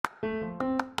Hi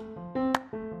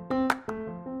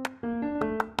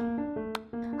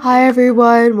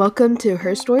everyone, welcome to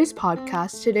Her Stories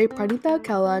podcast. Today, Pranita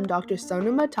and Dr.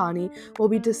 Sonam Motani will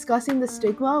be discussing the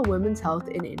stigma of women's health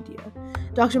in India.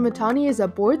 Dr. Motani is a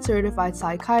board-certified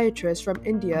psychiatrist from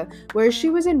India, where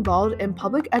she was involved in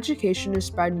public education to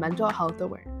spread mental health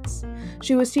awareness.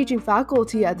 She was teaching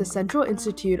faculty at the Central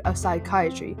Institute of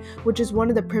Psychiatry, which is one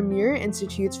of the premier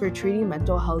institutes for treating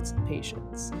mental health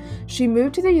patients. She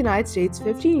moved to the United States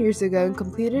 15 years ago and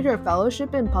completed her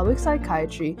fellowship in public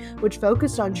psychiatry, which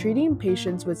focused on treating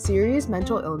patients with serious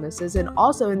mental illnesses and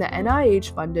also in the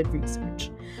NIH-funded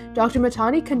research. Dr.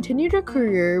 Motani continued her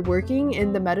career working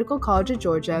in the Medical College of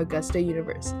Georgia, Augusta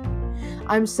University.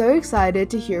 I'm so excited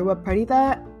to hear what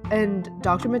Pranita and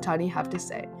Dr. Motani have to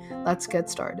say. Let's get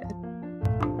started.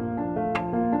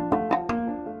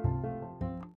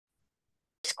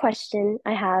 First question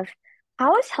I have,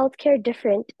 how is healthcare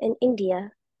different in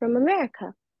India from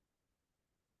America?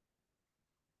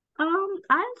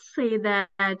 I'll say that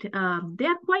they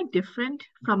are quite different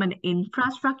from an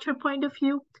infrastructure point of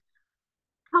view.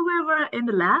 However, in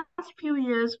the last few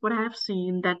years, what I have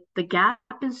seen that the gap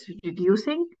is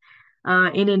reducing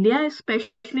in India,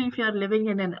 especially if you are living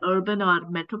in an urban or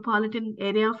metropolitan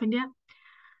area of India.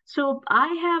 So I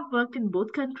have worked in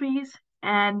both countries,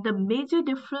 and the major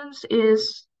difference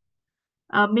is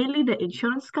mainly the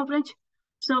insurance coverage.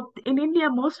 So in India,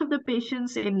 most of the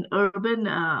patients in urban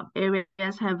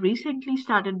areas have recently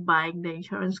started buying the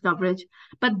insurance coverage,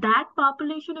 but that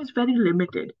population is very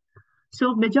limited.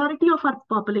 So majority of our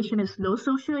population is low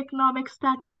socioeconomic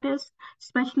status,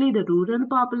 especially the rural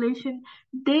population.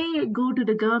 They go to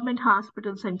the government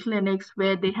hospitals and clinics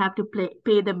where they have to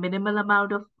pay the minimal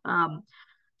amount of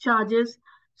charges.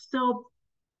 So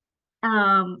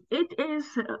it is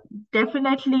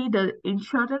definitely the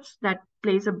insurance that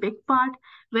plays a big part.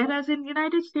 Whereas in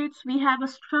United States, we have a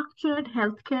structured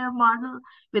healthcare model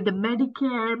with the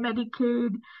Medicare,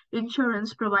 Medicaid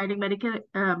insurance providing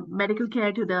medical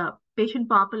care to the patient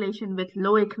population with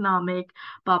low economic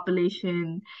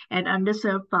population and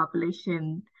underserved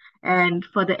population. And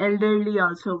for the elderly,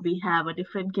 also, we have a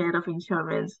different care of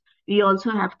insurance. We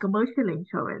also have commercial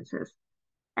insurances.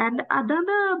 And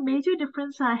another major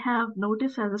difference I have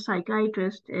noticed as a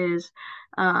psychiatrist is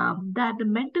that the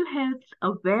mental health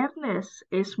awareness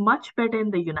is much better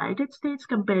in the United States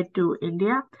compared to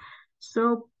India.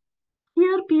 So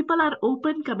here people are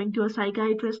open coming to a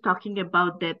psychiatrist talking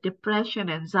about their depression,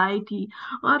 anxiety,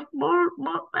 or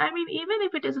I mean, even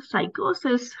if it is a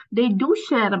psychosis, they do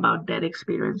share about their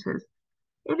experiences.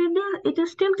 In India, it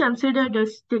is still considered a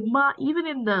stigma, even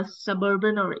in the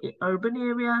suburban or urban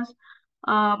areas.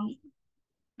 Um,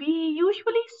 we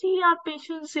usually see our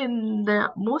patients in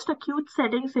the most acute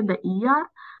settings in the ER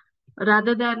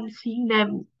rather than seeing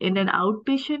them in an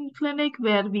outpatient clinic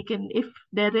where we can, if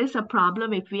there is a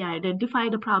problem, if we identify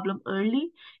the problem early,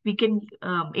 we can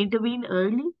intervene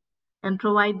early and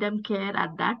provide them care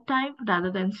at that time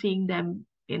rather than seeing them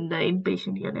in the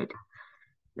inpatient unit.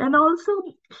 And also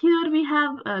here we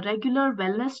have a regular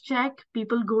wellness check.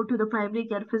 People go to the primary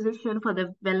care physician for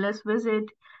the wellness visit.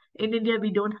 In India,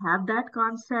 we don't have that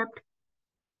concept.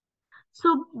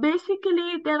 So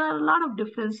basically, there are a lot of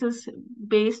differences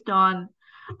based on,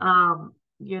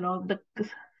 the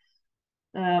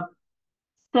uh,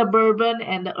 suburban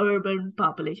and the urban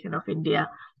population of India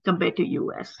compared to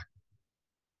US.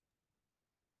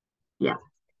 Yeah.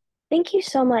 Thank you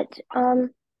so much. I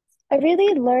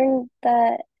really learned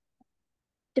that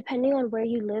depending on where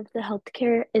you live, the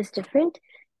healthcare is different.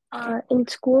 In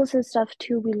schools and stuff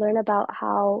too, we learn about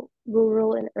how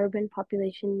rural and urban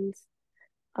populations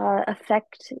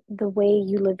affect the way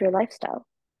you live your lifestyle.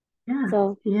 Yeah.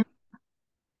 So, Yeah.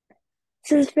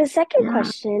 so for the second Yeah.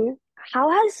 question, how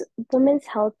has women's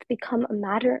health become a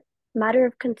matter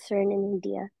of concern in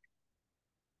India?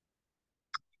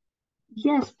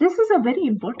 Yes, this is a very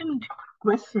important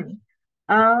question.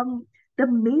 Um, the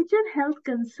major health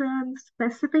concerns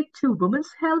specific to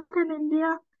women's health in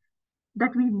India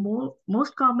that we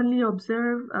most commonly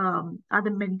observe are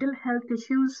the mental health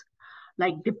issues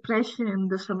like depression,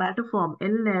 the somatoform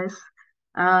illness,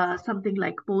 something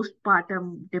like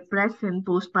postpartum depression,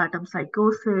 postpartum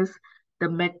psychosis, the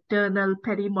maternal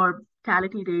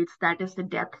perimortality rates, that is the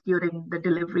death during the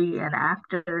delivery and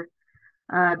after,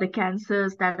 the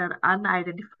cancers that are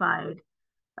unidentified,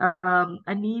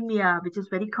 anemia, which is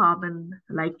very common,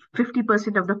 like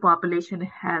 50% of the population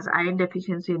has iron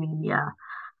deficiency anemia,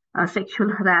 sexual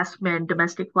harassment,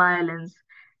 domestic violence,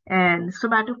 and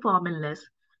somatoform illness.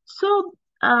 So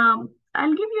I'll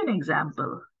give you an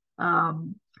example.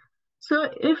 So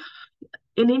if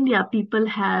in India, people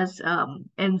has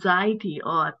anxiety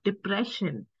or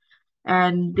depression,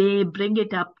 and they bring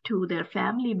it up to their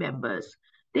family members,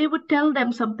 they would tell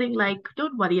them something like,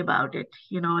 "Don't worry about it.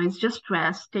 It's just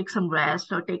stress. Take some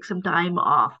rest or take some time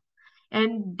off."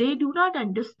 And they do not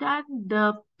understand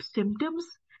the symptoms,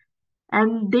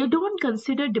 and they don't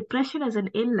consider depression as an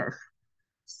illness.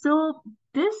 So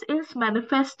this is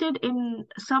manifested in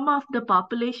some of the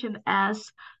population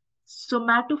as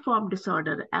somatoform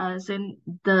disorder, as in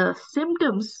the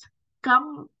symptoms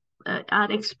come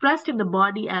are expressed in the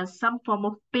body as some form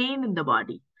of pain in the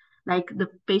body. Like the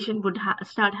patient would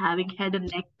start having head and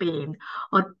neck pain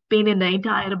or pain in the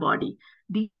entire body.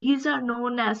 These are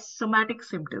known as somatic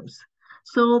symptoms.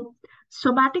 So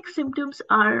somatic symptoms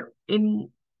are,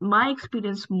 in my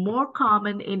experience, more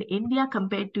common in India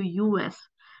compared to US.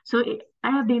 So I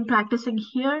have been practicing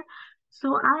here.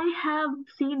 So I have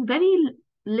seen very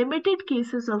limited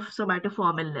cases of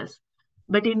somatoform illness.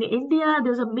 But in India,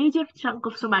 there's a major chunk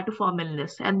of somatoform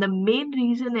illness. And the main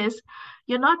reason is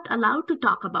you're not allowed to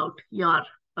talk about your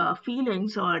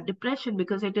feelings or depression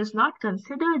because it is not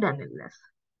considered an illness.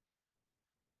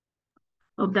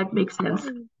 Hope that makes sense.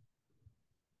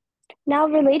 Now,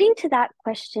 relating to that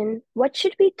question, what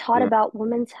should be taught Yeah. about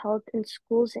women's health in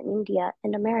schools in India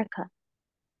and America?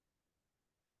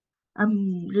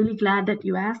 I'm really glad that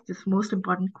you asked this most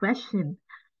important question.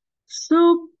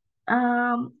 So,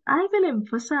 I will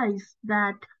emphasize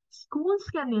that schools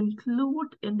can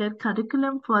include in their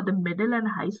curriculum for the middle and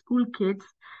high school kids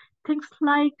things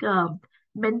like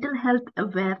mental health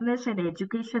awareness and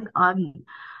education on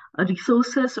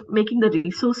resources, making the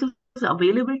resources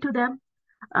available to them,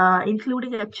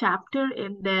 including a chapter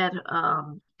in their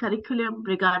curriculum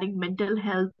regarding mental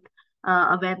health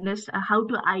awareness, how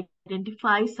to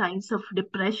identify signs of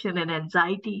depression and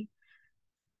anxiety.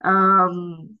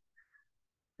 Um,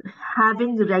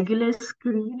 Having regular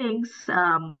screenings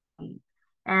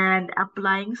and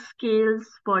applying scales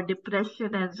for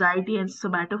depression, anxiety, and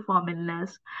somatoform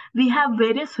illness. We have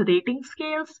various rating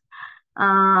scales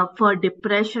for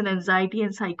depression, anxiety,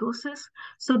 and psychosis.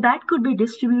 So that could be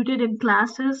distributed in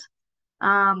classes.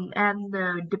 And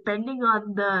depending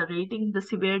on the rating, the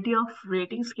severity of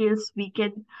rating scales, we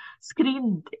can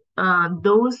screen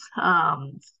those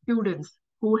students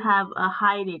who have a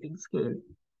high rating scale.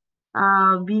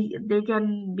 They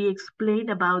can be explained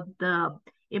about the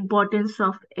importance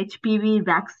of HPV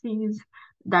vaccines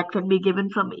that can be given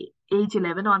from age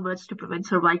 11 onwards to prevent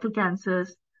cervical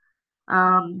cancers.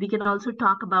 We can also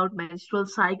talk about menstrual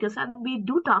cycles, and we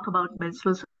do talk about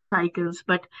menstrual cycles,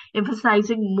 but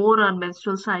emphasizing more on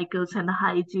menstrual cycles and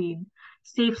hygiene,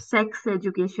 safe sex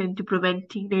education to prevent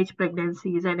teenage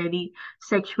pregnancies and any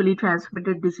sexually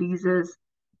transmitted diseases,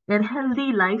 and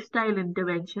healthy lifestyle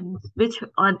interventions, which,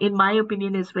 in my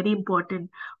opinion, is very important,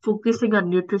 focusing on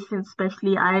nutrition,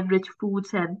 especially iron-rich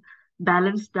foods and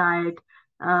balanced diet,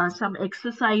 some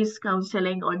exercise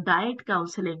counseling or diet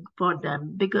counseling for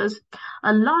them, because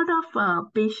a lot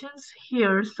of patients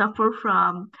here suffer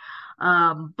from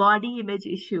body image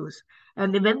issues.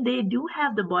 And when they do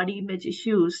have the body image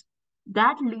issues,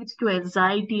 that leads to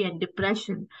anxiety and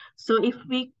depression. So if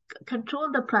we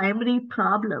control the primary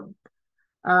problem,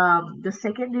 the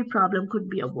secondary problem could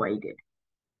be avoided.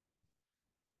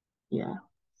 Yeah.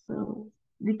 So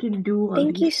we can do all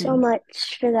Thank you these so things.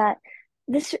 much for that.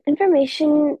 This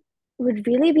information would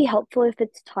really be helpful if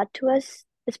it's taught to us,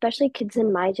 especially kids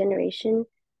in my generation,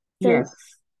 since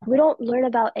Yes. we don't learn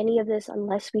about any of this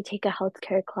unless we take a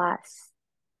healthcare class.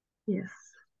 Yes.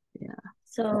 Yeah.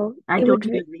 So I it would,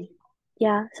 totally agree.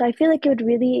 yeah, so I feel like it would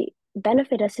really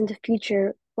benefit us in the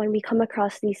future when we come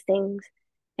across these things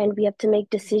and we have to make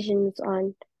decisions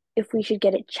on if we should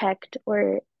get it checked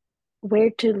or where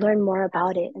to learn more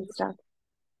about it and stuff.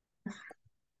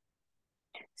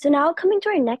 So now coming to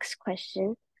our next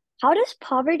question, how does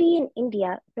poverty in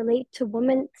India relate to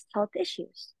women's health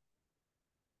issues?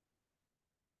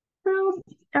 So,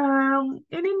 in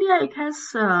India, it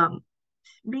has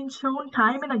been shown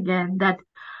time and again that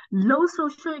low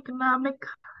socioeconomic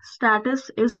status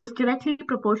is directly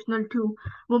proportional to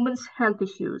women's health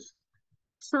issues.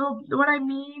 So, what I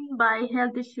mean by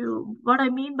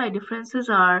differences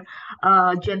are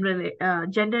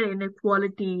gender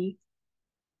inequality,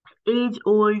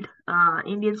 age-old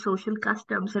Indian social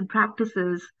customs and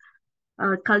practices,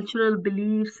 cultural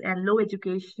beliefs and low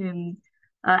education,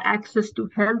 access to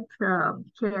health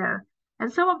care.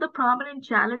 And some of the prominent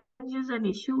challenges and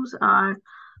issues are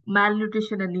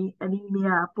malnutrition,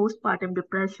 anemia, postpartum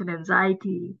depression,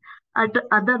 anxiety,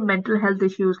 other mental health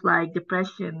issues like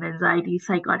depression, anxiety,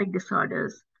 psychotic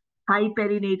disorders, high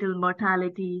perinatal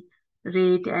mortality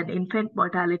rate and infant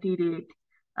mortality rate,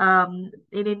 In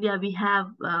India, we have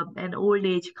an old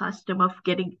age custom of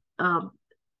getting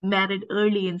married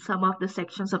early in some of the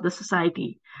sections of the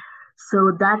society.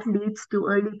 So that leads to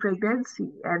early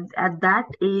pregnancy. And at that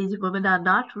age, women are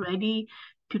not ready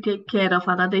to take care of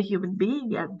another human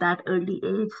being at that early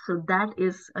age. So that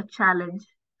is a challenge,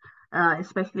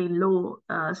 especially in low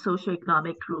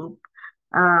socioeconomic group.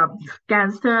 Um,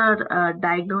 Cancer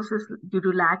diagnosis due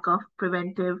to lack of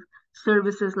preventive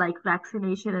services like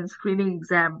vaccination and screening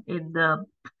exam in the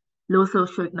low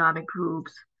socioeconomic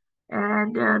groups.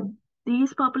 And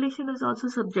these population is also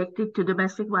subjected to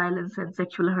domestic violence and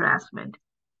sexual harassment.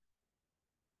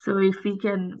 So if we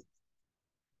can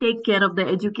take care of the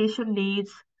education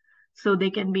needs so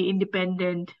they can be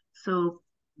independent, so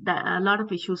that a lot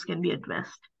of issues can be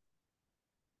addressed.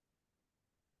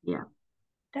 Yeah.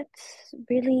 That's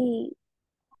really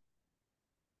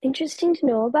interesting to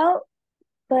know about,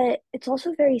 but it's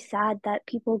also very sad that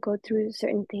people go through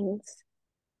certain things.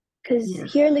 Because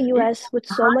Yes. here in the It's US, with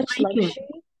so much heartbreaking.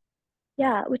 luxury,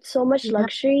 yeah, with so much Yeah.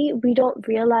 luxury, we don't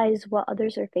realize what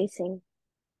others are facing.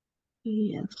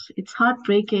 Yes. It's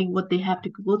heartbreaking what they have to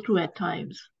go through at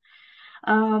times.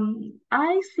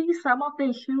 I see some of the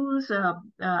issues.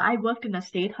 I worked in a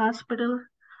state hospital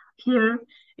here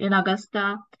in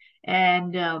Augusta,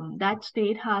 and that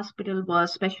state hospital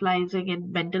was specializing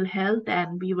in mental health,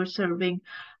 and we were serving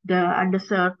the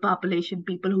underserved population,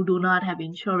 people who do not have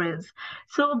insurance.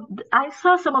 So I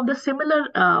saw some of the similar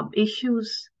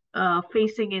issues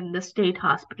facing in the state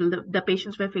hospital, the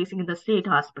patients were facing in the state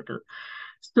hospital.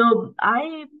 So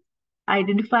I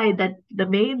identify that the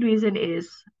main reason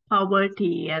is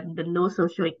poverty and the low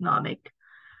socioeconomic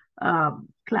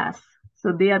class.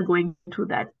 So they are going through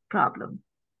that problem.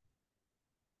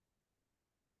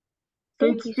 So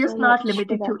Thank it's you so just not much for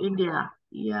limited that. to India.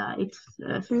 Yeah, it's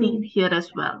seen Mm, here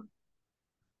as well.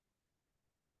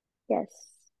 yes.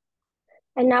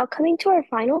 And now coming to our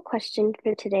final question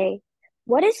for today.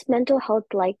 What is mental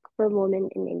health like for women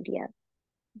in India,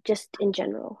 just in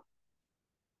general?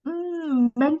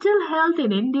 Mental health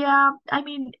in India, I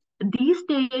mean, these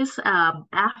days,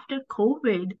 after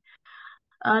COVID,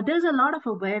 there's a lot of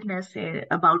awareness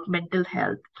about mental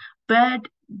health, but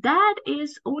that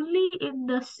is only in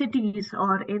the cities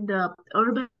or in the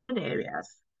urban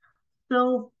areas.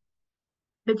 So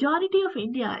majority of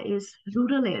India is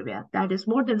rural area. That is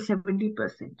more than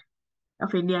 70%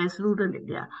 of India is rural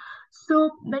India.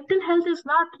 So mental health is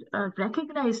not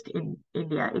recognized in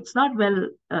India. It's not well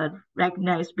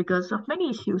recognized because of many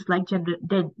issues like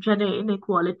gender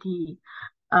inequality,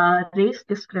 race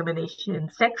discrimination,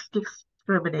 sex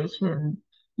discrimination,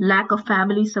 lack of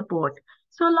family support.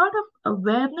 So a lot of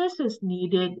awareness is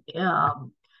needed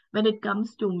when it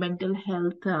comes to mental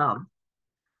health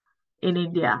in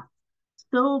India.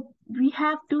 So we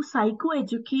have to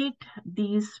psychoeducate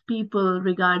these people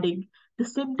regarding the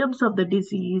symptoms of the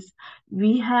disease.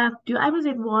 We have to, I was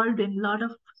involved in a lot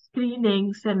of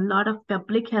screenings and a lot of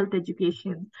public health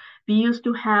education. We used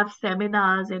to have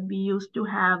seminars and we used to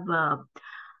have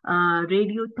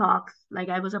radio talks. Like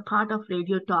I was a part of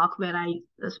radio talk where I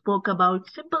spoke about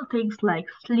simple things like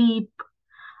sleep.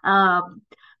 Um,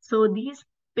 so these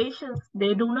patients,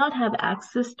 they do not have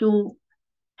access to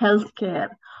healthcare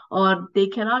or they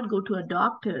cannot go to a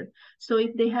doctor. So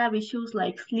if they have issues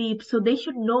like sleep, so they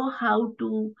should know how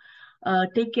to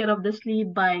take care of the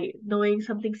sleep by knowing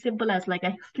something simple as like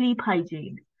a sleep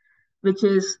hygiene, which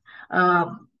is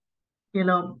um,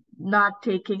 not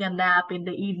taking a nap in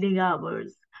the evening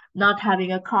hours, not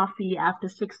having a coffee after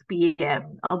 6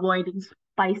 p.m., avoiding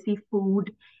spicy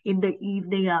food in the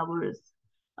evening hours,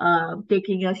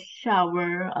 taking a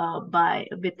shower by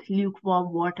with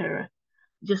lukewarm water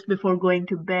just before going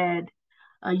to bed,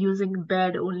 using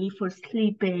bed only for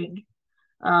sleeping,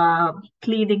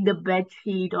 cleaning the bed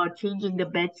sheet or changing the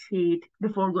bed sheet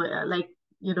before going,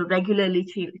 regularly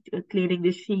cleaning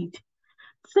the sheet.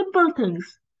 Simple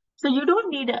things. So you don't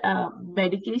need a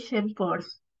medication for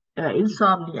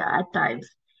insomnia at times.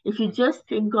 If you just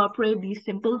incorporate these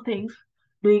simple things,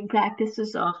 doing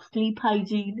practices of sleep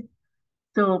hygiene,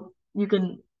 so you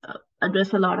can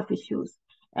address a lot of issues.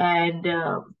 And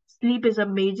sleep is a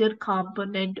major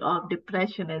component of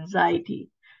depression, anxiety.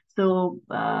 So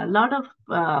a lot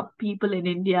of people in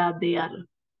India, they are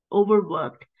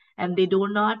overworked and they do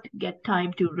not get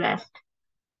time to rest.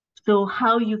 So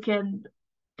how you can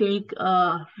take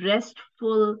a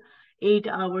restful 8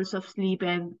 hours of sleep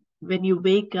and when you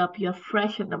wake up, you're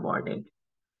fresh in the morning.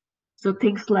 So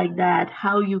things like that,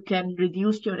 how you can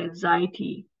reduce your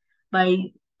anxiety by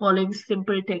following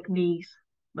simple techniques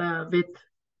with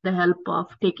the help of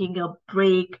taking a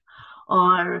break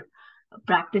or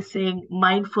practicing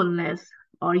mindfulness.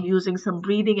 or using some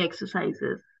breathing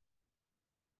exercises.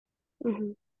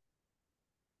 Mm-hmm.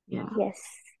 Yeah. Yes.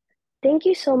 Thank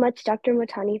you so much, Dr.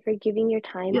 Motani, for giving your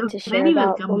time You're to share very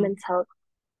about welcome. women's health.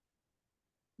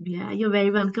 Yeah, you're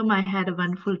very welcome. I had a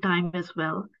wonderful time as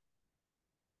well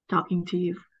talking to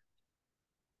you.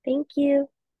 Thank you.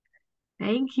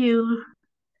 Thank you,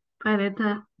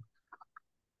 Pranita.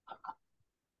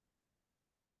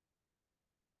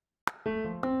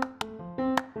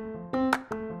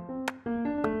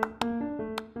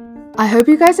 I hope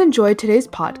you guys enjoyed today's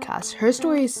podcast. Her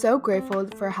Story is so grateful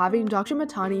for having Dr.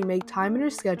 Motani make time in her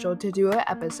schedule to do an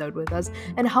episode with us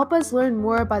and help us learn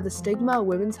more about the stigma of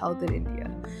women's health in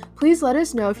India. Please let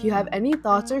us know if you have any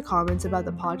thoughts or comments about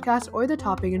the podcast or the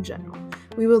topic in general.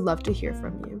 We would love to hear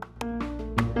from you.